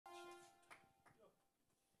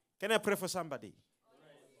Can I pray for somebody?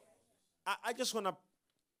 I just want to.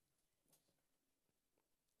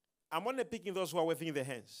 I'm only picking those who are waving their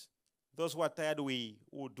hands. Those who are tired, we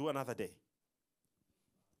will do another day.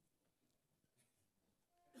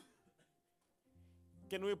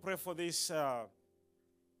 Can we pray for this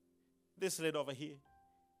lady over here?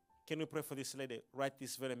 Can we pray for this lady right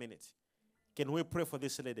this very minute? Can we pray for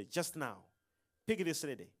this lady just now? Pick this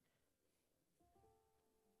lady.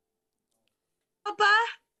 Papa?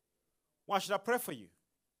 Why should I pray for you?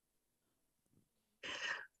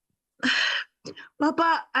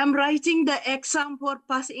 Papa, I'm writing the exam for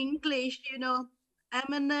pass English, you know.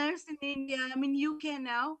 I'm a nurse in India. I'm in UK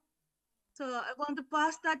now. So I want to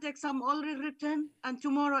pass that exam already written, and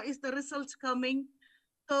tomorrow is the results coming.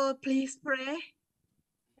 So please pray.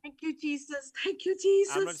 Thank you, Jesus. Thank you,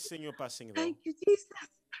 Jesus. I'm not seeing you passing though. Thank you, Jesus.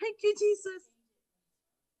 Thank you, Jesus.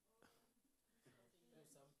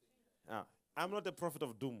 I'm not a prophet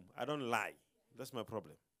of doom. I don't lie. That's my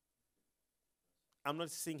problem. I'm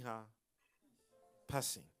not seeing her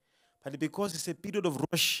passing. But because it's a period of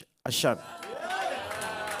Rosh Hashanah,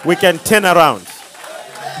 we can turn around.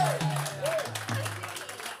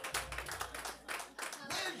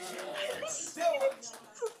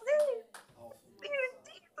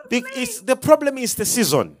 The problem is the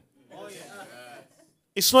season.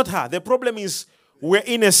 It's not her. The problem is we're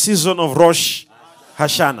in a season of Rosh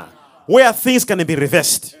Hashanah where things can be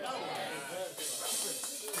reversed.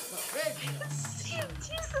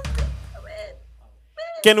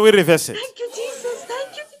 Can we reverse it? Thank you, Jesus.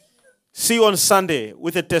 Thank you. See you on Sunday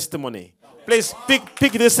with a testimony. Please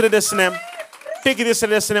pick this lady's name. Pick this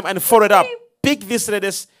lady's name and follow it up. Pick this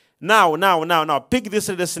lady's now. Pick this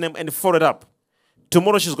lady's name and follow it up.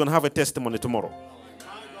 Tomorrow she's going to have a testimony tomorrow.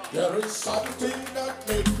 There is something that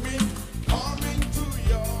makes me come into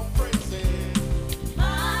your presence.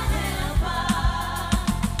 My helper.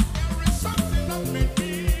 There is something that makes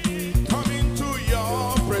me come into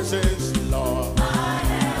your presence, Lord. My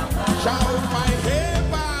helper. Shout my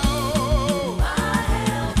helper. My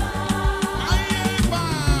helper.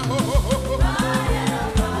 My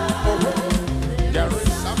helper. There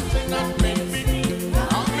is something that makes me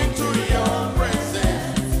come into your presence.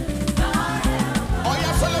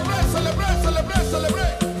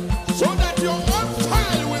 Celebrate, so that your own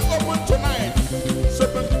child will open tonight.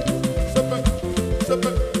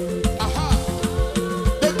 Aha.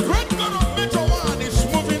 The great God of Metro One is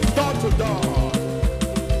moving door to door.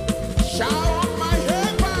 Shout my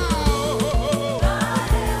helper.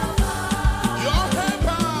 Your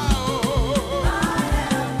helper.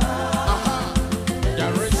 Aha.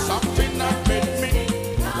 There is something that made me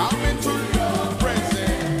come into your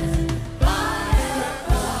presence.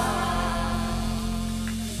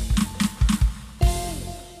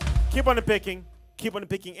 Keep on picking. Keep on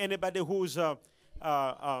picking anybody who's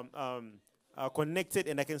connected.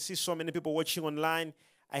 And I can see so many people watching online.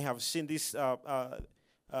 I have seen this on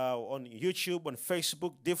YouTube, on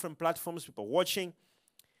Facebook, different platforms, people watching.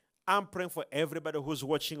 I'm praying for everybody who's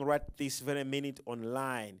watching right this very minute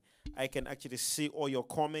online. I can actually see all your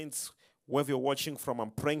comments, wherever you're watching from.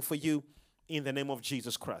 I'm praying for you in the name of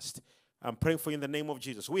Jesus Christ. I'm praying for you in the name of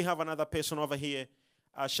Jesus. We have another person over here.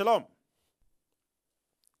 Shalom.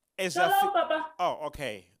 Shalom, Papa. Oh,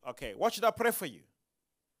 okay. What should I pray for you?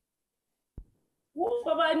 Oh,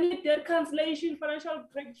 Papa, I need debt cancellation, financial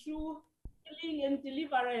breakthrough, healing and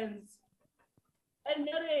deliverance, and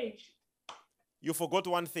marriage. You forgot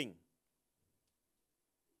one thing.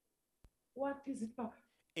 What is it, Papa?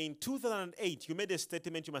 In 2008, you made a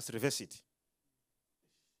statement, you must reverse it.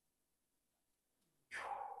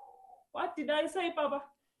 What did I say, Papa?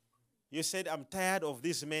 You said, I'm tired of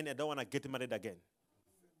this man, I don't want to get married again.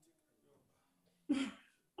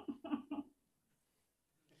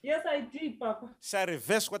 Yes, I did, Papa. So I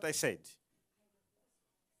reverse what I said.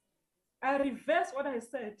 I reversed what I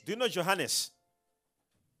said. Do you know Johannes?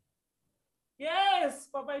 Yes,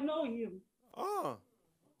 Papa, I know him. Oh,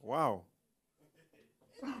 wow.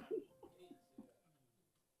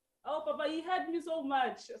 Oh, Papa, he hurt me so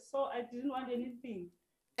much, so I didn't want anything.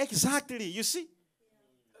 Exactly. You see,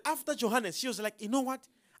 after Johannes, she was like, you know what?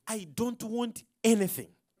 I don't want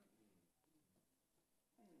anything.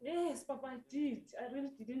 Yes, Papa, I did. I really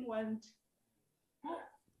didn't want.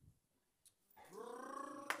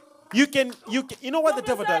 You know what the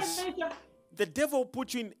devil does? The devil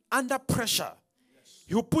put you in under pressure.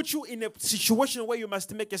 He'll put you in a situation where you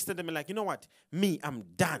must make a statement like, you know what? Me, I'm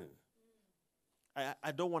done.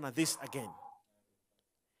 I don't want this again.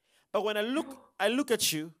 But when I look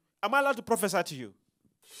at you, am I allowed to prophesy to you?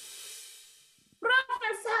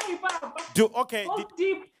 Prophesy, Papa. Okay. Go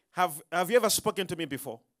deep. Have you ever spoken to me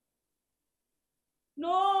before?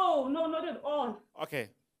 No, not at all. Okay.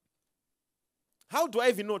 How do I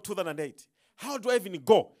even know 2008? How do I even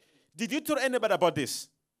go? Did you tell anybody about this?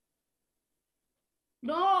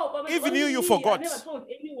 No, but it's Even only you, you me. forgot. I never told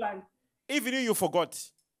anyone. Even you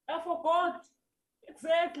forgot. I forgot.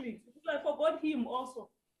 Exactly. I forgot him also.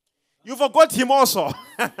 You forgot him also.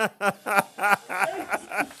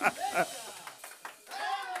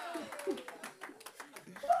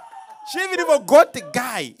 She even forgot the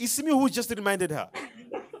guy. It's me who just reminded her.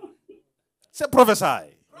 Say,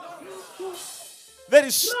 prophesy. There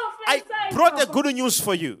is. I Prophesy, brought the Papa. good news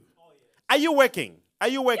for you. Are you working? Are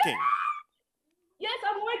you working? Yes,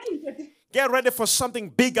 I'm working. Daddy. Get ready for something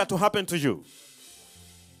bigger to happen to you.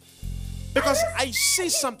 Because I see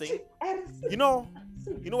something. I receive. You know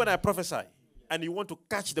when I prophesy and you want to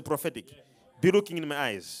catch the prophetic, be looking in my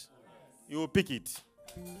eyes. You will pick it.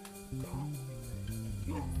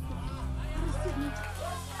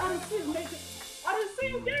 I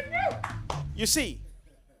receive. Daddy. You see,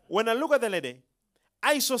 when I look at the lady,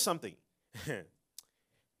 I saw something.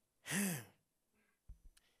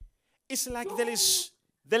 It's like there is.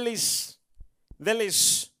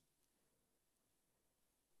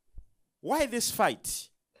 Why this fight?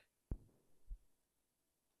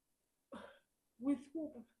 With who?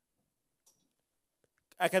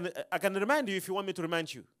 I can remind you if you want me to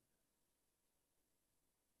remind you.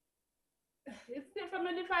 It's the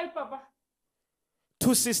family fight, Papa.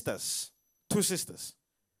 Two sisters.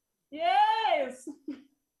 Yes.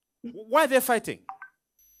 Why they're fighting?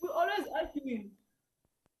 We always arguing.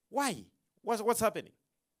 Why? What's happening?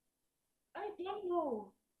 I don't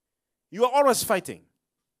know. You are always fighting.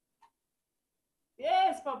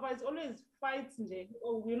 Yes, Papa, it's always fights.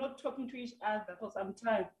 Oh, we're not talking to each other for some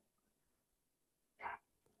time.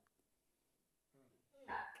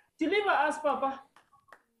 Deliver us, Papa.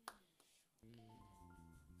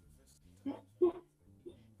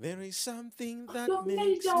 There is something that The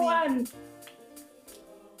makes major me. one.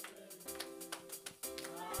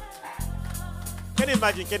 Can you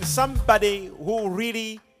imagine? Can somebody who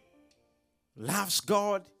really loves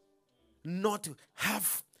God not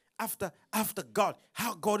have after God,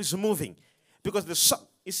 how God is moving? Because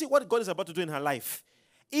you see what God is about to do in her life.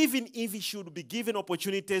 Even if he should be given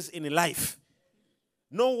opportunities in life,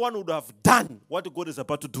 no one would have done what God is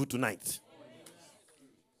about to do tonight.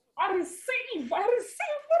 I receive.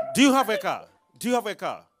 Do you have a car?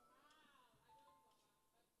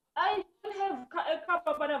 I don't have a car,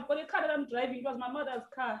 Papa, but I've got a car that I'm driving. It was my mother's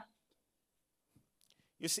car.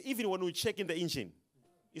 You see, even when we check in the engine,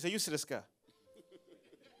 it's a useless car.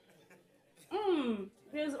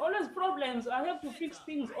 There's always problems. I have to fix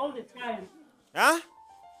things all the time. Huh?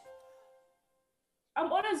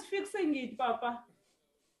 I'm always fixing it, Papa.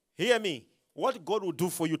 Hear me. What God will do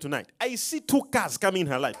for you tonight. I see 2 cars coming in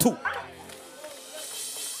her life. 2.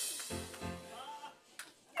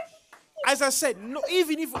 As I said, no,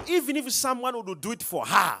 even if someone would do it for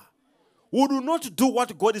her, would not do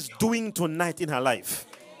what God is doing tonight in her life.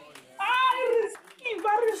 I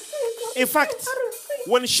receive. In fact,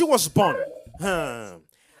 when she was born, I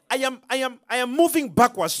am moving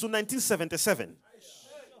backwards to 1977.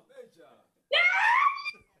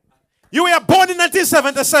 You were born in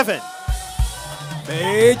 1977.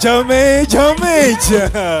 Major.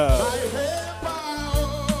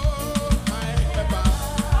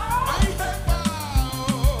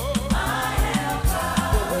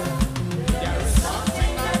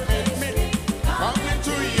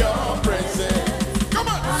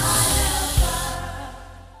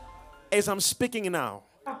 As I'm speaking now,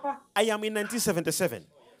 Papa. I am in 1977.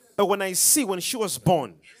 But when she was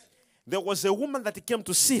born, there was a woman that came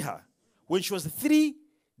to see her when she was 3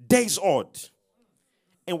 days old.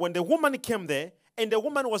 And when the woman came there, and the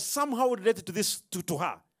woman was somehow related to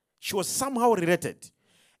her. She was somehow related.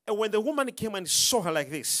 And when the woman came and saw her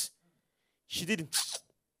like this, she didn't.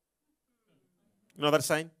 You know that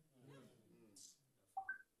sign?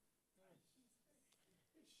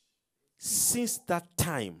 Since that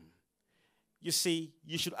time, you see,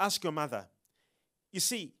 you should ask your mother. You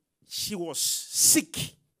see, she was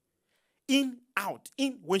sick. In, out,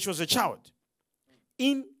 in, when she was a child.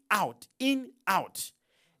 In, out, in, out.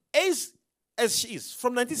 As she is,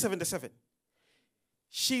 from 1977.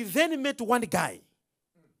 She then met one guy.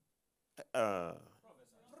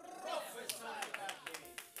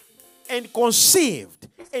 And conceived.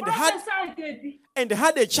 And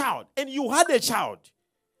had a child. And you had a child.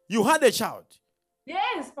 You had a child.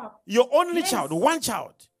 Yes, Papa. Your only Yes. child, one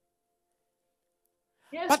child.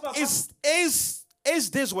 Yes, But Papa. as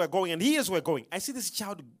days were going and years were going, I see this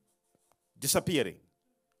child disappearing.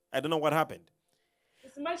 I don't know what happened.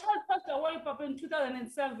 My child passed away, Papa, in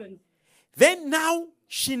 2007. Then now,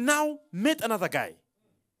 she now met another guy.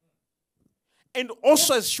 And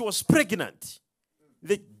also as she was pregnant,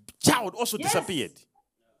 the child also Yes. disappeared.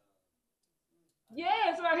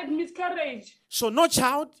 Yes, I had miscarriage. So no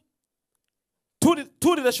child, two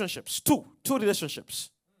relationships, two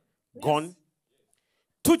relationships gone,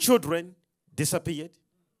 2 children disappeared.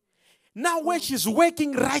 Now where she's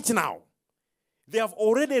working right now, they have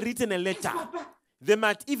already written a letter. They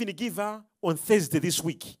might even give her on Thursday this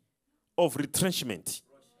week of retrenchment.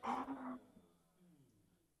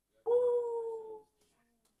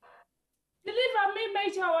 Deliver me,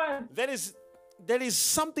 Major One. There is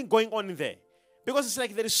something going on in there. Because it's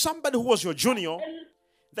like there is somebody who was your junior.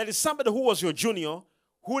 There is somebody who was your junior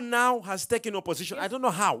who now has taken your position. I don't know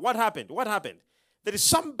how. What happened? There is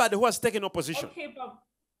somebody who has taken your position. Okay, Papa.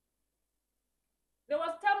 There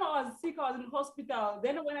was time I was sick, I was in hospital.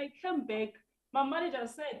 Then when I came back, my manager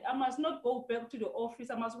said, I must not go back to the office.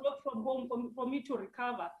 I must work from home for me to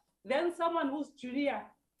recover. Then someone who's junior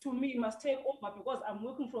to me must take over because I'm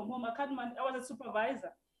working from home. I was a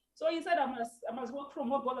supervisor. So he said, I must work from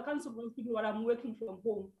home because I can't supervise people while I'm working from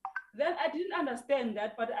home. Then I didn't understand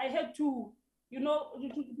that, but I had to,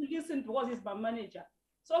 to listen because he's my manager.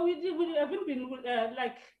 So we haven't been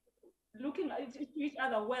looking at each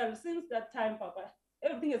other well since that time, Papa.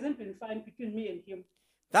 Everything hasn't been fine between me and him.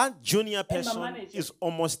 That junior person is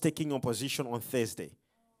almost taking your position on Thursday.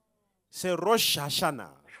 Say Rosh Hashanah.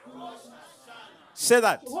 Say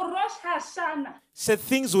that. Rosh Hashanah. Say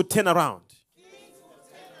things will turn around.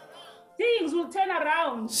 Things will turn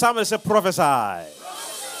around. Somebody say prophesy.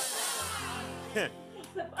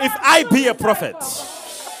 If I be a prophet,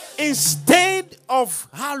 instead of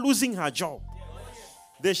her losing her job,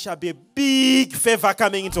 there shall be a big favor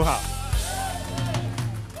coming into her.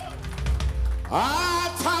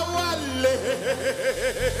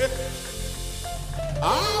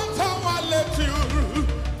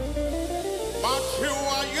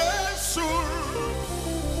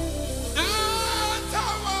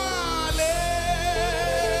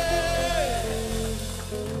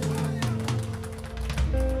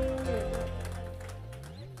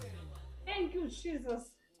 Thank you, Jesus.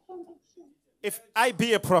 If I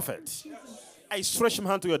be a prophet, I stretch my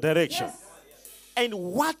hand to your direction. Yes. And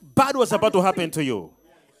what bad was about to happen to you,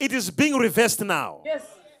 it is being reversed now. Yes.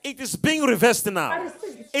 It is being reversed I now.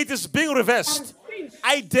 receive. It is being reversed. I receive.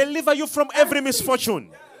 I deliver you from every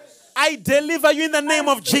misfortune. I deliver you in the name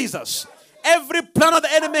of Jesus. Every plan of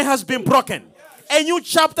the enemy has been broken. A new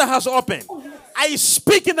chapter has opened. I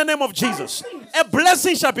speak in the name of Jesus. A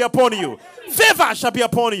blessing shall be upon you. Favor shall be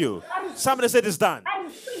upon you. Somebody said it's done. I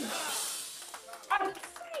receive. I receive.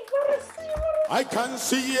 I receive. I can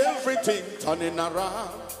see everything turning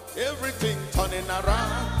around, everything turning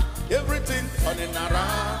around, everything turning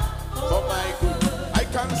around for my good. I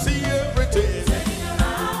can see everything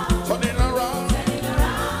turning around, turning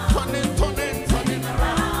around for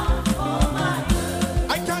my good.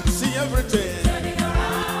 I can see everything,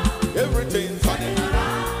 everything turning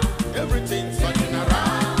around, everything turning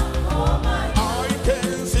around for my good. I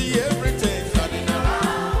can see everything turning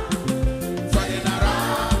around, turning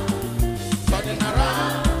around. Turning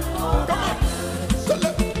around. Come on. So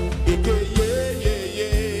look. Yeah.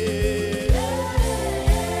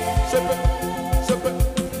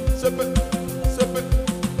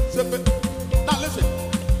 Sip it. Now listen.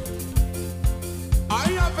 I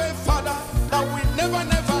have a father that will never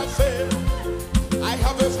fail. I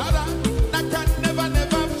have a father that can never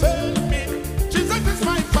fail me. Jesus is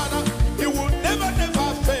my father. He will never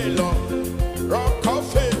fail. Oh, rock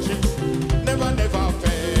of ages. Never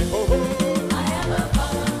fail. Oh.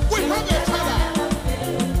 We have a father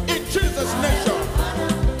in Jesus' nation.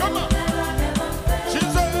 Come on.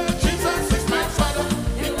 Jesus is my father.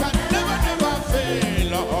 He can never fail.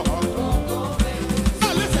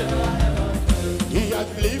 Now listen. He has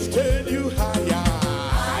lifted you higher.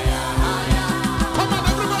 Come on,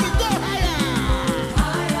 everybody, go higher.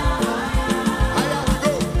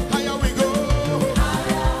 Higher we go.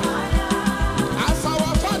 As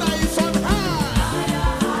our Father is on high.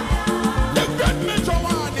 The great major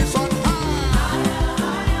one is on high.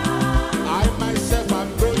 I myself am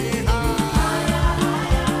going high.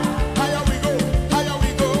 Higher we go.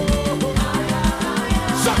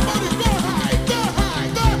 Somebody go high.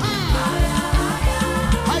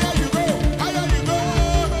 Higher you go.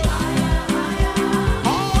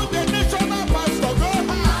 All the national pastor go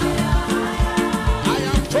high. I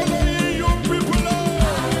am following you people.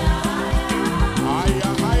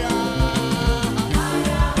 Higher.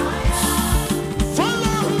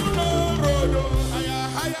 Follow the road.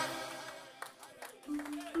 Higher.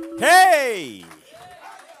 Hey!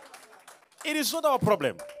 It is not our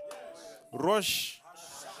problem. Rosh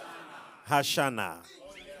Hashanah.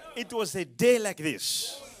 It was a day like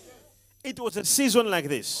this. It was a season like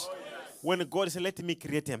this. When God said, let me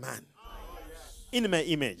create a man in my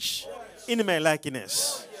image, in my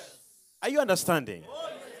likeness. Are you understanding?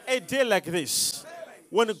 A day like this,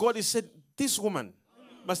 when God said, this woman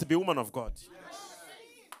must be a woman of God.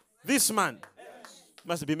 This man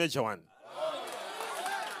must be major one.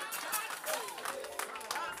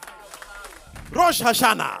 Rosh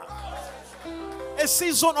Hashanah, a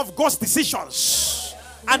season of God's decisions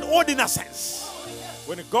and ordinances.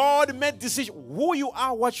 When God made decision, who you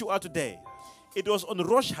are, what you are today, it was on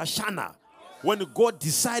Rosh Hashanah when God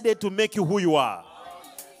decided to make you who you are.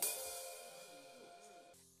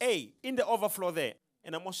 Hey, in the overflow there,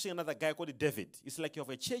 and I'm also seeing another guy called David. It's like you have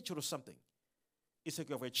a church or something. It's like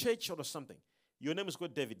you have a church or something. Your name is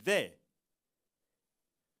called David. There.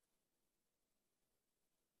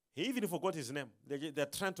 He even forgot his name. They're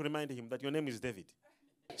trying to remind him that your name is David.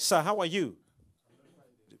 Sir, how are you?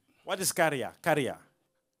 What is career? Career.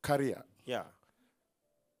 Career. Yeah.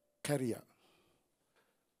 Career.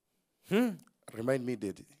 Remind me,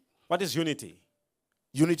 Daddy. What is unity?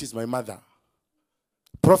 Unity is my mother.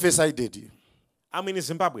 Prophesy, Daddy. I'm in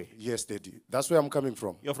Zimbabwe. Yes, Daddy. That's where I'm coming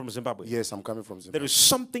from. You're from Zimbabwe. Yes, I'm coming from Zimbabwe. There is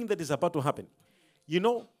something that is about to happen. You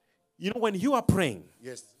know when you are praying.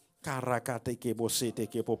 Yes. I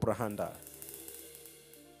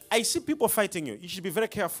see people fighting you. You should be very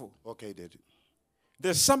careful. Okay, Daddy.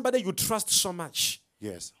 There's somebody you trust so much.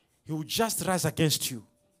 Yes. He will just rise against you.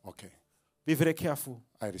 Okay. Be very careful.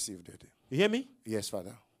 I received it. You hear me? Yes,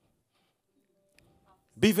 Father.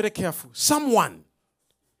 Be very careful. Someone,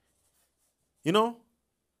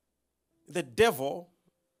 the devil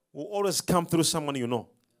will always come through someone you know.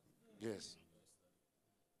 Yes.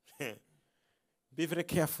 Be very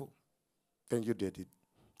careful. Thank you, Daddy.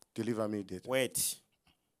 Deliver me, Daddy. Wait.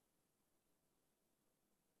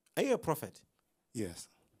 Are you a prophet? Yes.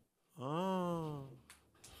 Oh.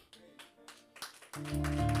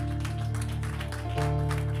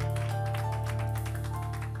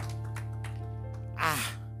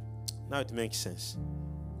 Now it makes sense.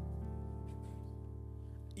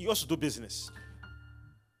 You also do business.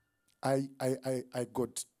 I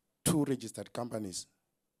got 2 registered companies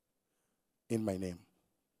in my name.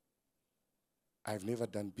 I've never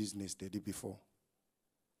done business, Daddy, before.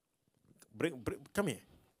 Come here.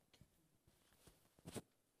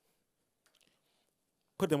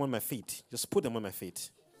 Put them on my feet. Just put them on my feet.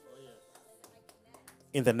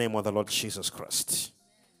 In the name of the Lord Jesus Christ.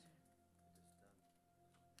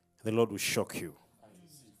 The Lord will shock you.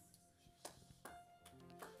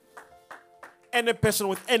 Any person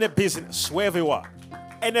with any business, wherever you are.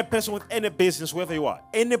 Any person with any business, wherever you are.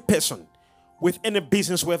 Any person with any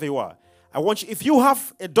business, wherever you are. I want you, if you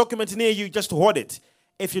have a document near you, just hold it.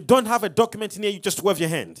 If you don't have a document near you, just wave your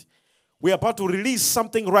hand. We're about to release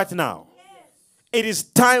something right now. It is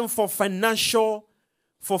time for financial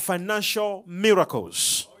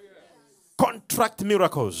miracles. Contract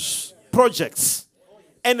miracles. Projects.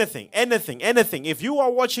 Anything. If you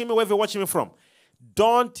are watching me, wherever you're watching me from,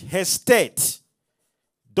 don't hesitate.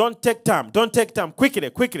 Don't take time.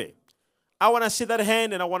 Quickly. I want to see that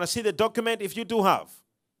hand and I want to see the document if you do have.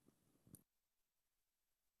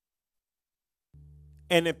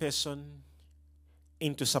 Any person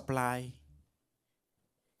into supply,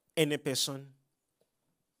 any person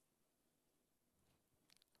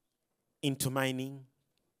into mining,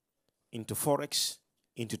 into forex,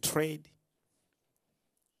 into trade,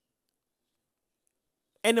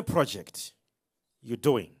 any project you're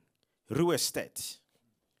doing, real estate,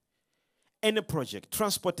 any project,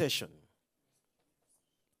 transportation,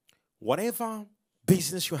 whatever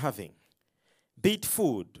business you're having, be it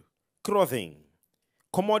food, clothing,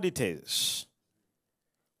 commodities,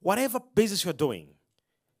 whatever business you're doing,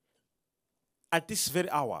 at this very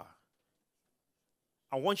hour,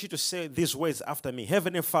 I want you to say these words after me.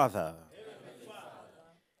 Heavenly Father,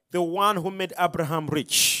 the one who made Abraham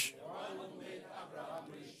rich,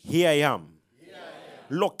 here I am.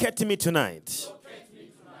 Locate me tonight.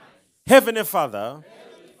 Heavenly Father,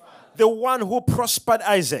 the one who prospered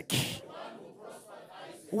Isaac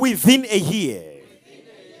within a year,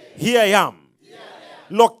 here I am.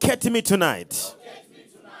 Locate me tonight.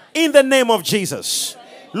 In the name of Jesus.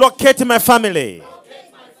 Locate my family.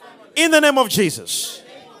 In the name of Jesus.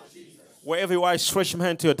 Wherever you are, I stretch my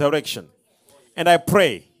hand to your direction. And I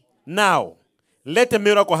pray, now, let a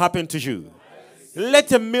miracle happen to you.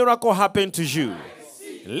 Let a miracle happen to you.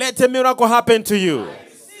 Let a miracle happen to you.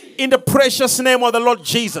 In the precious name of the Lord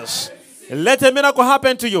Jesus. Let a miracle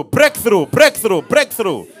happen to you. Breakthrough.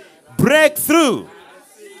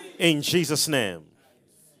 In Jesus' name.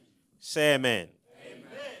 Say amen.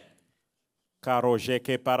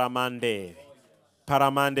 Karojeke paramande.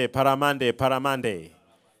 Paramande, paramande, paramande.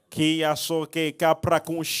 Kia soke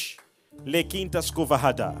kaprakunsh. Le quintas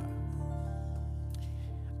kuvahada.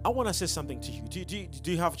 I want to say something to you.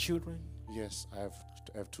 Do you have children? Yes, I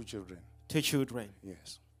have 2 children. 2 children.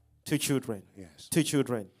 Yes. 2 children. Yes. 2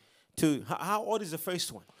 children. 2. How old is the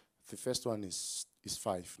first one? The first one is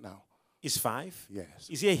 5 now. Is 5? Yes.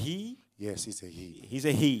 Is he a he? Yes, he's a he. He's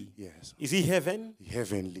a he. Yes. Is he heaven?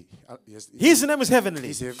 Heavenly. Yes. His name is heavenly.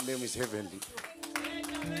 His name is heavenly.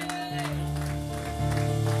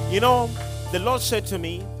 You know, the Lord said to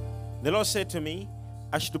me,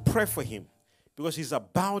 I should pray for him because he's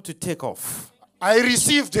about to take off. I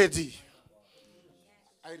received Daddy.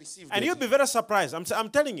 I received And Daddy. you'll be very surprised.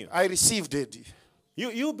 I'm telling you. I received Daddy.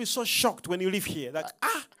 You'll be so shocked when you leave here. Like,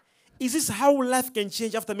 is this how life can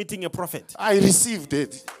change after meeting a prophet? I received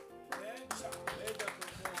it.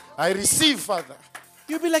 I receive, Father.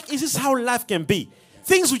 You'll be like, is this how life can be?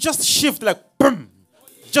 Things will just shift like, boom,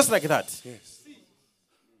 just like that. Yes.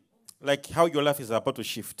 Like how your life is about to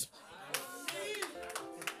shift.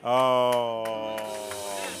 Oh.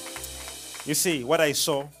 You see, what I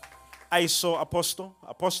saw Apostle,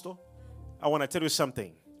 I want to tell you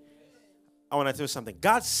something.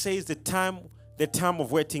 God says the time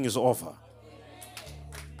of waiting is over.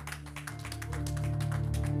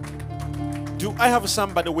 Do I have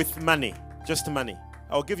somebody with money? Just money.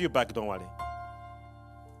 I'll give you back, don't worry.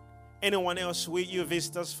 Anyone else with you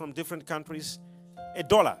visitors from different countries?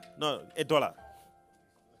 $1. No, $1.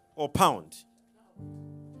 Or pound.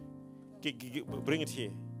 Bring it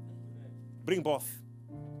here. Bring both.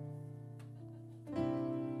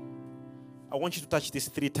 I want you to touch this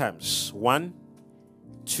 3 times. 1,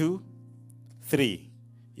 2, 3.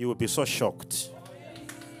 You will be so shocked.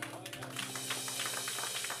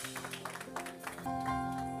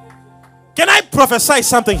 Can I prophesy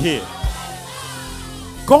something here?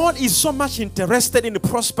 God is so much interested in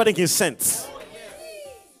prospering his saints.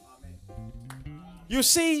 You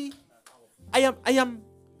see, I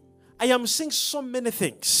am seeing so many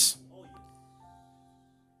things.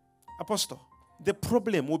 Apostle, the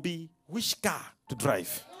problem will be which car to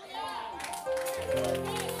drive.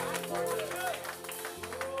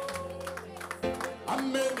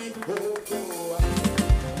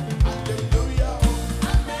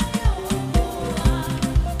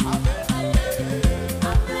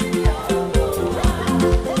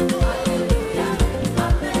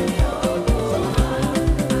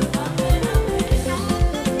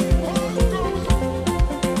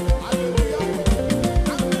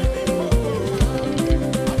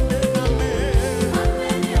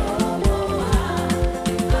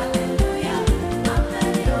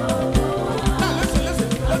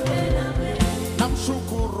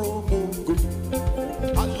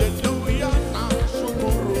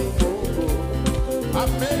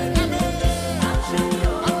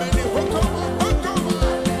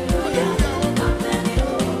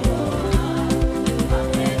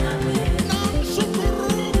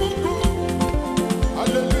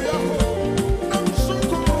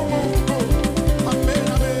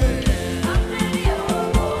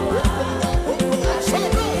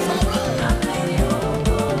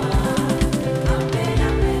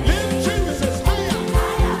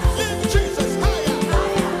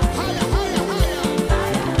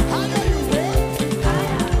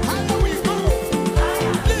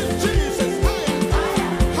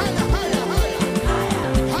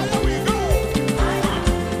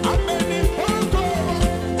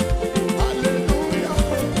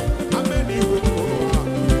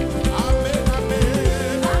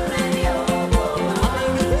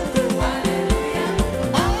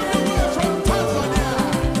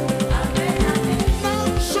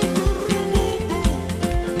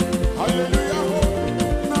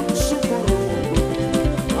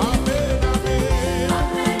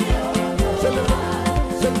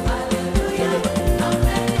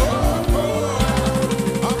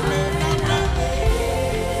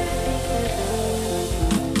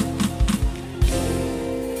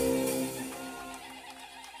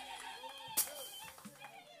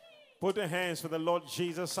 Put your hands for the Lord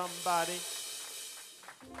Jesus, somebody.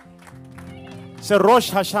 Say Rosh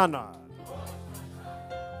Hashanah.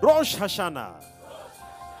 Rosh Hashanah.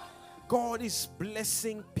 God is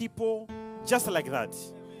blessing people just like that.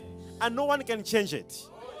 And no one can change it.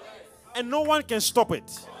 And no one can stop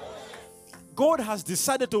it. God has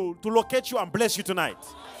decided to locate you and bless you tonight.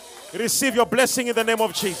 Receive your blessing in the name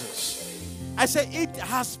of Jesus. I say it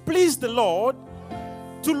has pleased the Lord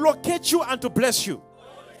to locate you and to bless you.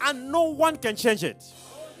 And no one can change it.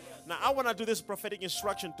 Now, I want to do this prophetic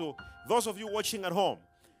instruction to those of you watching at home.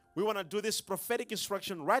 We want to do this prophetic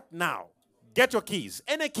instruction right now. Get your keys.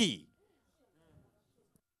 Any key.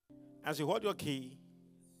 As you hold your key,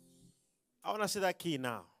 I want to see that key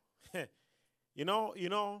now. You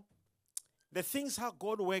know, the things how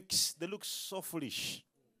God works, they look so foolish.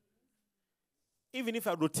 Even if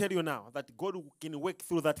I would tell you now that God can work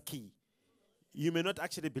through that key, you may not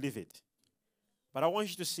actually believe it. But I want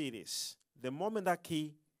you to see this. The moment that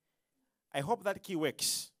key, I hope that key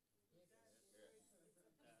works.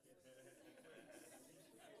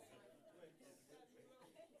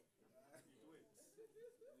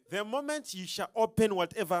 The moment you shall open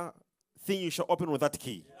whatever thing you shall open with that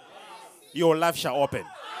key, your life shall open.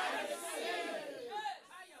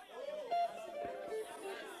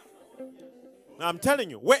 Now I'm telling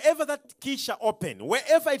you, wherever that key shall open,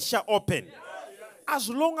 wherever it shall open, as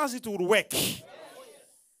long as it will work,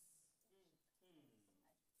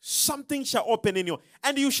 something shall open in you,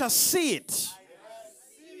 and you shall see it.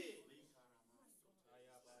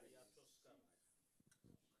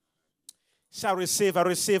 Shall receive, I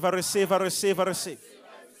receive, I receive, I receive, I receive.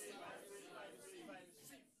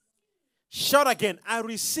 Shout again, I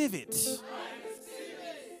receive it.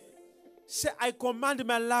 Say, I command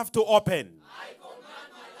my life to open.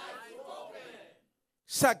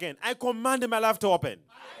 Say again, I command my life to open.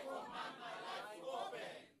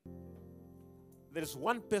 There is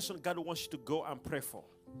one person God wants you to go and pray for.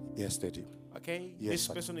 Yes, Daddy. Okay? Yes, This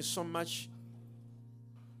Father. person is so much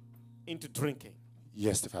into drinking.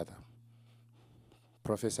 Yes, Father.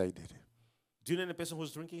 Prophesy, Daddy. Do you know any person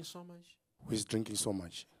who's drinking so much? Who is drinking so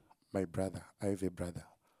much? My brother. I have a brother.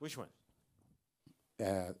 Which one?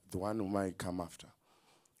 The one whom I come after.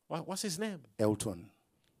 What's his name? Elton.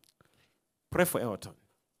 Pray for Elton.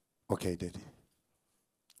 Okay, Daddy.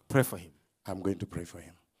 Pray for him. I'm going to pray for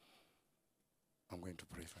him. I'm going to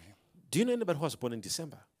pray for him. Do you know anybody who was born in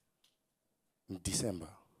December? In December,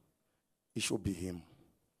 it should be him.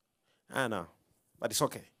 I know, but it's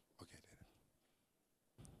okay. Okay,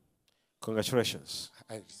 Daddy. Congratulations.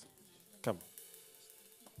 Come.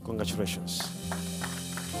 Congratulations.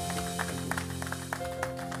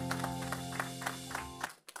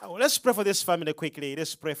 Oh, let's pray for this family quickly.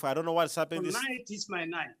 Let's pray for. I don't know what's happening. Tonight is my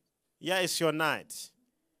night. Yeah, it's your night.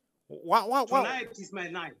 What? Tonight is my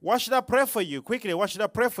night. What should I pray for you? Quickly, what should I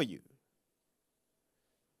pray for you?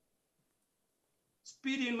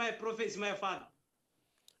 Speed in my prophet is my father.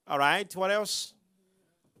 All right. What else?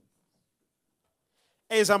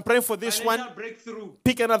 As I'm praying for this Financial one, breakthrough.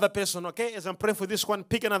 pick another person, okay? As I'm praying for this one,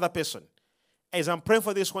 pick another person. As I'm praying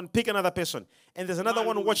for this one, pick another person. And there's another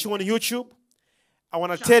one watching on YouTube. I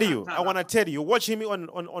want to tell you, you're watching me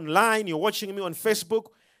online, you're watching me on Facebook,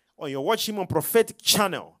 or you're watching me on prophetic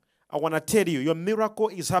channel. I want to tell you, your miracle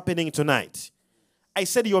is happening tonight. I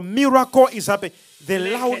said your miracle is happening. The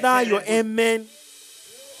louder your amen.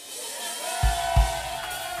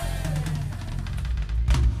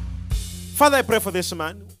 Father, I pray for this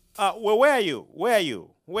man. Where are you? Where are you?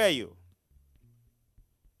 Where are you?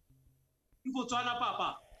 In Botswana,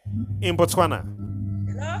 Papa. In Botswana.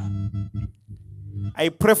 Hello? I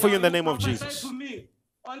pray for you in the name of Prophesy Jesus. to me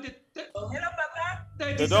on the Hello,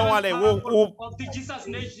 Papa. Don't worry, of the Jesus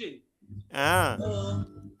nation.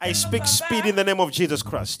 I speak speed in the name of Jesus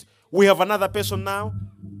Christ. We have another person now.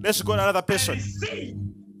 Let's go to another person.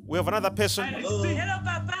 We have another person. Hello,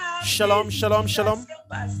 Papa. Shalom, shalom, shalom.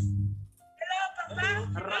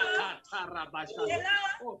 Hello,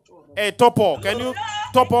 Hey, Topo, can you?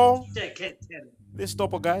 Topo? This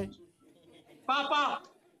Topo guy? Papa.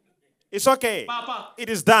 It's okay. Papa. It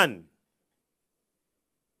is done.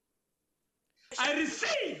 I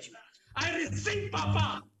receive,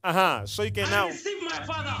 Papa. So you can I now. receive my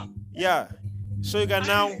father. Yeah. So you can I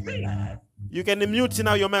now. receive. You can mute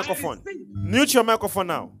now your microphone. Mute your microphone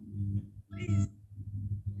now.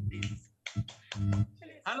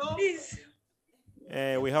 Hello? Please.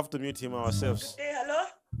 We have to mute him ourselves. Hey, hello?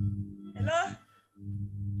 Hello?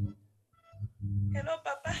 Hello,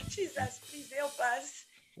 Papa. Jesus, please help us.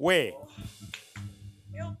 Where?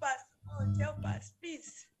 Help us. Oh, help us,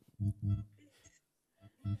 please.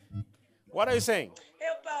 What are you saying?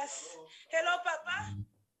 Help us. Hello, Papa.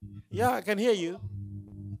 Yeah, I can hear you.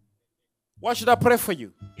 What should I pray for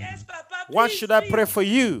you? Yes, Papa. Please, What should I pray for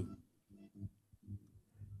you?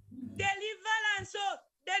 Deliverance. Oh,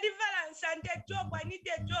 deliverance and the job. I need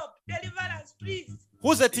a job. Deliverance, please.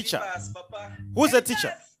 Who's a teacher? Papa. Who's a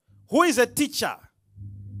teacher? Who is a teacher? I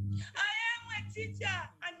am a teacher,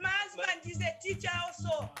 and my husband is a teacher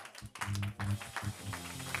also.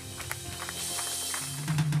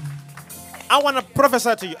 I want to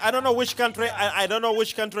prophesy to you. I don't know which country. I don't know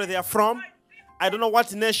which country they are from. I don't know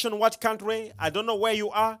what nation, what country. I don't know where you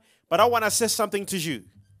are. But I want to say something to you.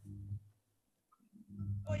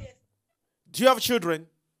 Do you have children?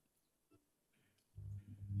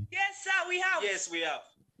 Yes, sir, we have. Yes, we have.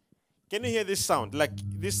 Can you hear this sound? Like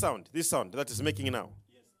this sound that is making now.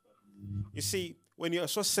 You see, when you are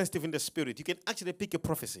so sensitive in the spirit, you can actually pick a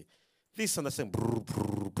prophecy. This sound that's saying, brr,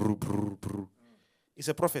 brr, brr, brr, brr. It's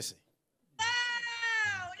a prophecy. Wow,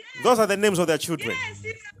 yes, Those are the names of their children. yes,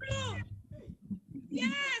 it's true.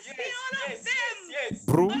 Yes, all of them. Yes.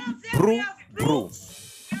 Brew, All of them we brew, have brew. proofs.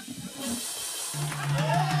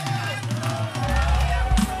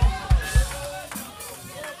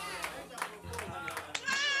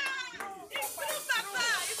 Wow, it's true, Papa.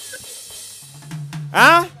 It's true.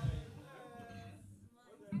 Huh?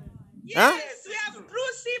 Huh? Yes, we have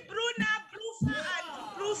Brucey, Bruna, Brufa, and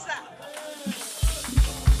Brusa.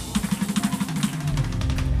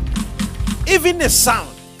 Even the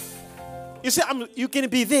sound. You see, you can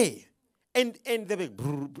be there. And they be,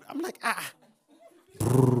 brr, brr. I'm like, ah.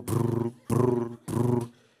 Brr, brr, brr, brr,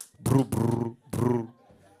 brr, brr, brr,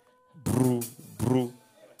 brr, brr.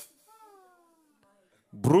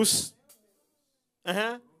 Bruce.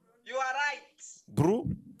 Uh-huh. You are right.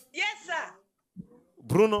 Bru. Yes, sir.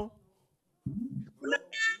 Bruno. Bruna,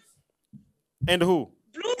 And who?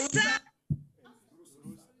 Brusa,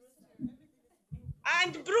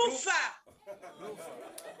 and Brufa.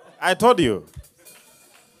 I told you.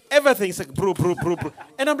 Everything's like bro, bro, bro, bro.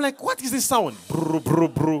 And I'm like, what is this sound? Bro, bro,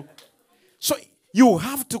 bro. So you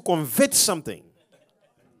have to convert something.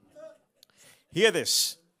 Hear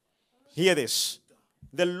this. Hear this.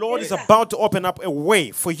 The Lord is about to open up a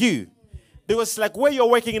way for you. Because like where you're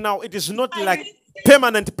working now, it is not like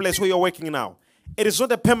permanent place where you're working now. It is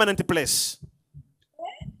not a permanent place.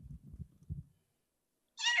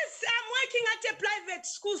 Yes, I'm working at a private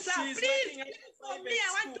school, sir. She's Please, working at a pray for me. private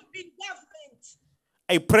I want to school. be in government.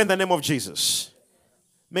 I pray in the name of Jesus.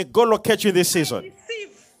 May God locate you this season. Receive.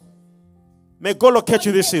 May God locate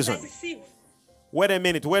you this I season. receive. Wait a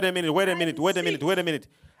minute, wait a minute, wait a minute, wait a minute, wait a minute.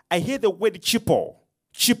 I hear the word chipo,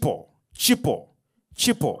 chipo, chipo,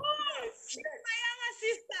 chipo. Oh, she's my younger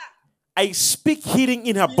sister. I speak healing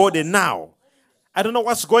in her body now. I don't know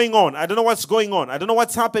what's going on. I don't know what's going on. I don't know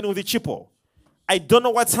what's happening with the chipo. I don't know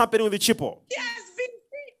what's happening with the chipo. She has been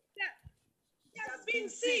sick. She has been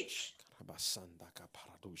sick.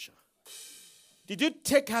 Did you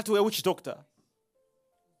take her to a witch doctor?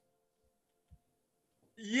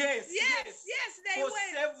 Yes. Yes, they For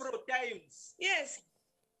went. several times. Yes.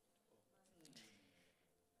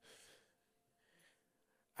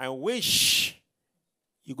 I wish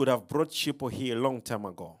you could have brought chipo here a long time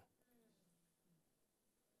ago.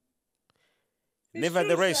 It's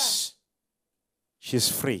Nevertheless, she's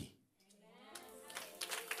free.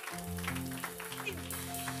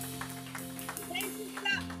 My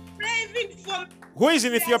sister, craving for Who is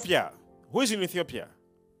in Ethiopia? Who is in Ethiopia?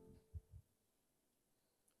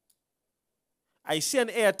 I see an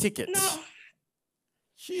air ticket. no.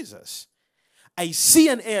 Jesus. I see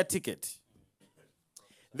an air ticket.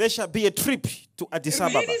 There shall be a trip to Addis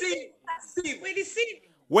Ababa. We receive.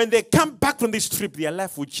 When they come back from this trip, their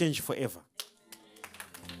life will change forever.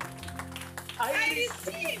 I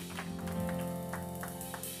receive.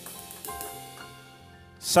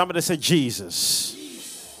 Somebody say, Jesus,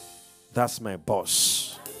 that's my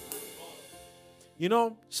boss. You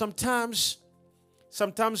know, sometimes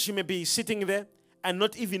you may be sitting there and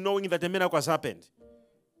not even knowing that a miracle has happened.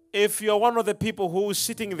 If you're one of the people who is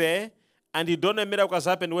sitting there and you don't know a miracle has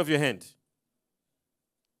happened, wave your hand.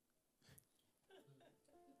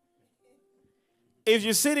 If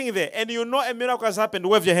you're sitting there and you know a miracle has happened,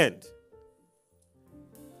 wave your hand.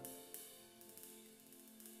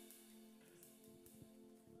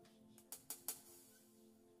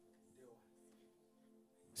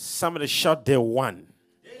 Somebody shout day one.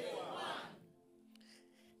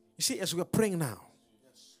 You see, as we're praying now,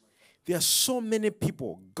 there are so many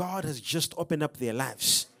people God has just opened up their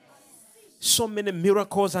lives. So many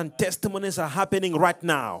miracles and testimonies are happening right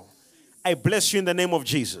now. I bless you in the name of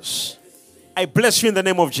Jesus. I bless you in the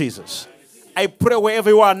name of Jesus. I pray wherever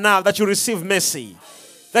you are now that you receive mercy,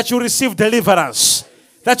 that you receive deliverance,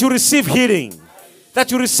 that you receive healing,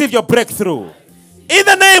 that you receive your breakthrough. In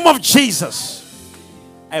the name of Jesus,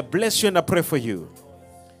 I bless you and I pray for you.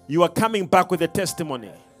 You are coming back with a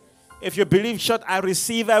testimony. If you believe, shout, I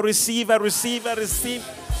receive, I receive, I receive, I receive,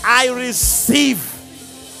 I receive.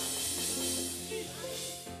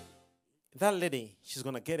 That lady, she's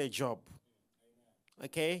going to get a job.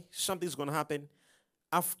 Okay? Something's going to happen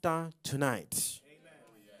after tonight.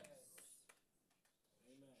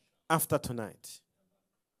 After tonight.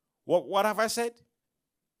 What have I said?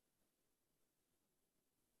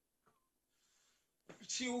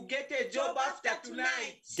 She will get a job after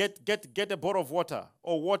tonight. Get a bottle of water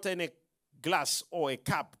or water in a glass or a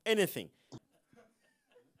cup, anything.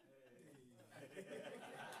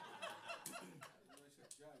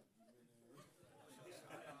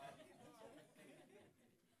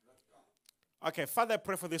 Okay, Father, I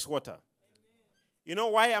pray for this water. You know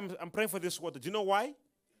why I'm praying for this water? Do you know why?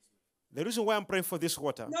 The reason why I'm praying for this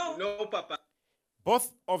water, No, Papa.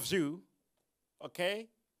 both of you, okay,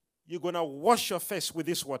 you're going to wash your face with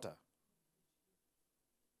this water.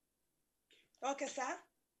 Okay, sir.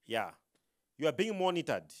 Yeah. You are being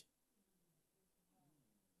monitored.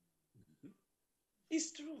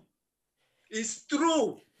 It's true. It's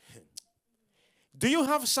true. Do you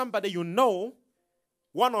have somebody you know,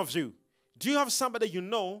 one of you, do you have somebody you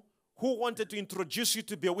know who wanted to introduce you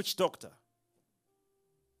to be a witch doctor?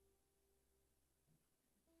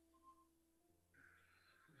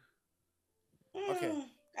 Okay.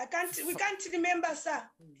 We can't remember, sir.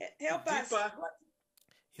 Help us. Deeper.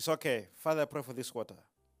 It's okay. Father, I pray for this water.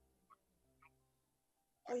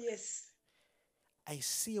 Oh, yes. I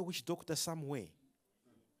see a witch doctor somewhere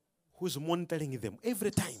who's monitoring them every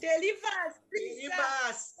time. Deliver us, please, Deliver sir.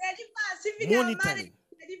 us. Deliver us. Even our Monitoring. marriage.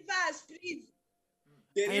 Deliver us, please.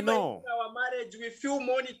 Deliver know. in our marriage, we feel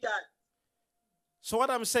monitored. So what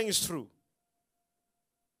I'm saying is true.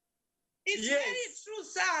 It's Yes. very true,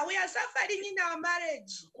 sir. We are suffering in our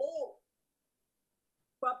marriage. Oh.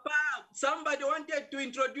 Papa, somebody wanted to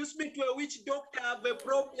introduce me to a witch doctor. I have a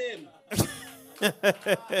problem.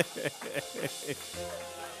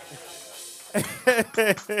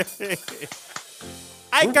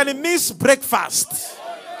 I can miss breakfast.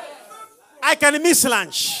 I can miss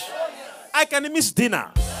lunch. I can miss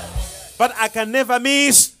dinner. But I can never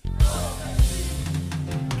miss.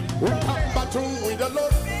 Who can battle with the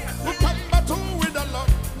Lord? Who can battle with the Lord?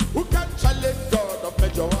 Who can challenge God of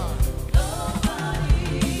Major One?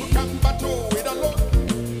 Who can battle with the Lord?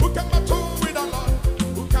 Who can battle with the Lord?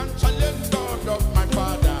 Who can challenge God of my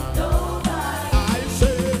Father? I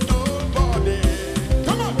say nobody.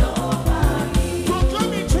 Come on.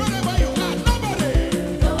 Proclaim it wherever you are. Nobody.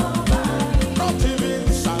 Not even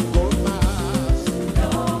Sangomas.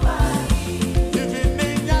 Even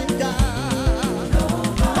Nyanga.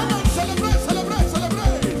 Come on, celebrate, celebrate,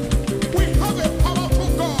 celebrate. We have a powerful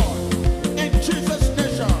God in Jesus'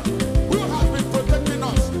 nation who has been protecting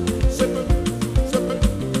us. Seven, seven,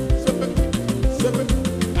 seven, seven.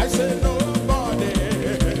 I say nobody.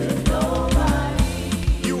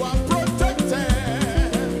 You are protected.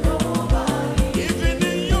 Even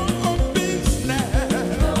in your own business.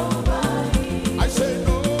 I say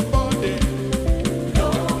nobody.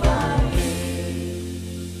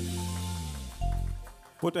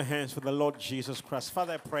 Put your hands for the Lord Jesus Christ.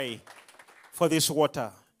 Father, I pray for this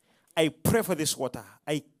water. I pray for this water.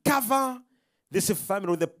 I cover this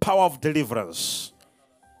family with the power of deliverance.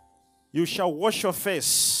 You shall wash your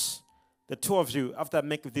face, the two of you, after I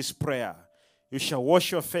make this prayer. You shall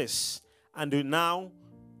wash your face. And now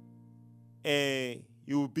you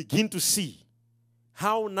will begin to see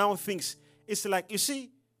how now things, it's like, you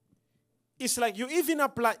see, it's like you even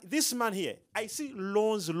apply, this man here, I see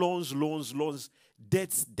loans,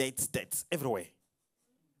 debts everywhere.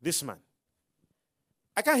 This man.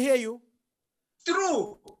 I can't hear you.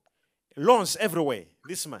 True. Loans everywhere.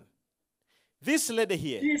 This man. This lady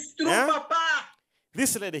here. It's true, eh? Papa.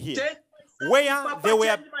 This lady here. Change my son, Where Papa, they were,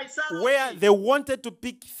 change my son. where they wanted to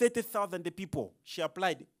pick 30,000 people, she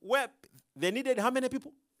applied. Where they needed how many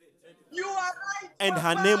people? You are right. And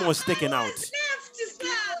her Papa. name was taken out. Left, sir.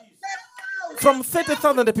 Left out. From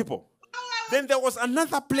 30,000 people. Then there was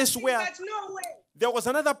another place where But no way.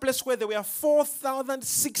 there were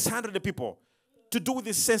 4,600 people to do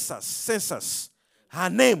the census. Her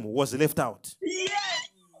name was left out. Yes.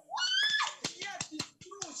 Yes, it's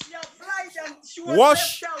true. She applied and she was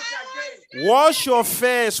Wash. left out again. Wash your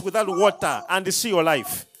face with that water and see your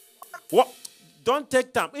life. Don't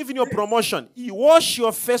take time. Even your promotion, you wash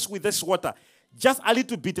your face with this water. Just a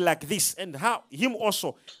little bit like this. And how him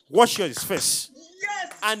also wash his face.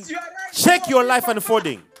 Yes. And you are right. check your life Papa.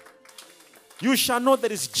 unfolding. You shall know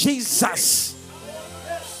there is Jesus.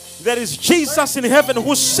 There is Jesus in heaven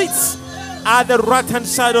who sits at the right hand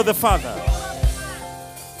side of the Father.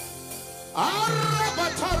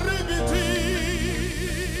 Arabataribiti.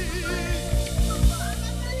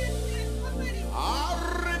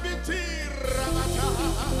 Aribiti rabata.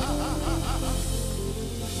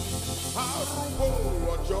 Arubo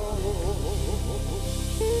ojo.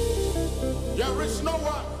 There is no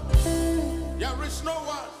one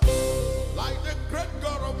like the great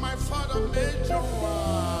God of my father Major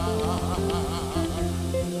One.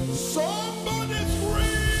 Somebody's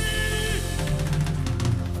free.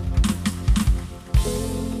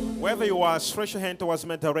 Wherever you are, stretch your hand towards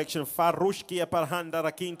my direction. Farushkia parhanda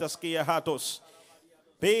rakintas kia hatos.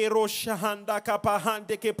 Pero shahanda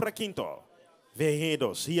kapahande ke prakinto.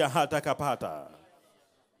 Vehedos hiahata kapata.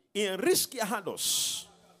 In riskia hados.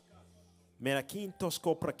 Merakintos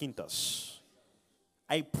ko prakintas.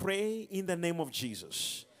 I pray in the name of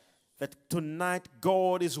Jesus that tonight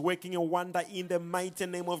God is working a wonder in the mighty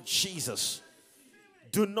name of Jesus.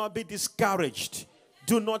 Do not be discouraged.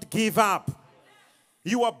 Do not give up.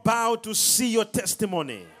 You are about to see your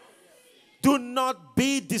testimony. Do not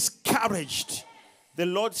be discouraged. The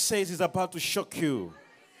Lord says He's about to shock you.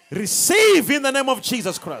 Receive in the name of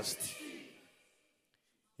Jesus Christ.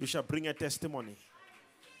 You shall bring a testimony.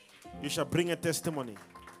 You shall bring a testimony.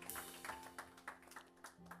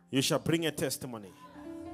 You shall bring a testimony.